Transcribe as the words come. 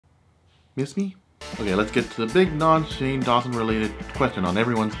Miss me? Okay, let's get to the big non-Shane Dawson related question on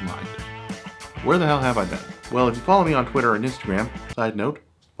everyone's mind. Where the hell have I been? Well, if you follow me on Twitter and Instagram, side note,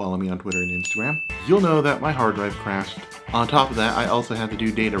 follow me on Twitter and Instagram, you'll know that my hard drive crashed. On top of that, I also had to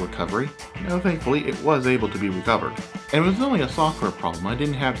do data recovery. Now, thankfully, it was able to be recovered. And it was only a software problem. I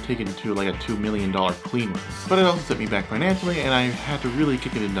didn't have to take it into like a $2 million clean room. But it also set me back financially, and I had to really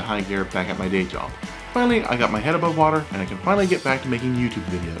kick it into high gear back at my day job. Finally, I got my head above water, and I can finally get back to making YouTube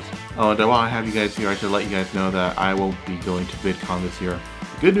videos. Oh, and while I have you guys here, I should let you guys know that I won't be going to VidCon this year.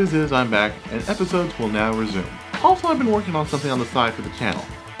 The good news is I'm back, and episodes will now resume. Also, I've been working on something on the side for the channel.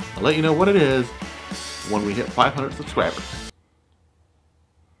 I'll let you know what it is when we hit 500 subscribers.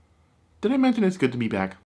 Did I mention it's good to be back?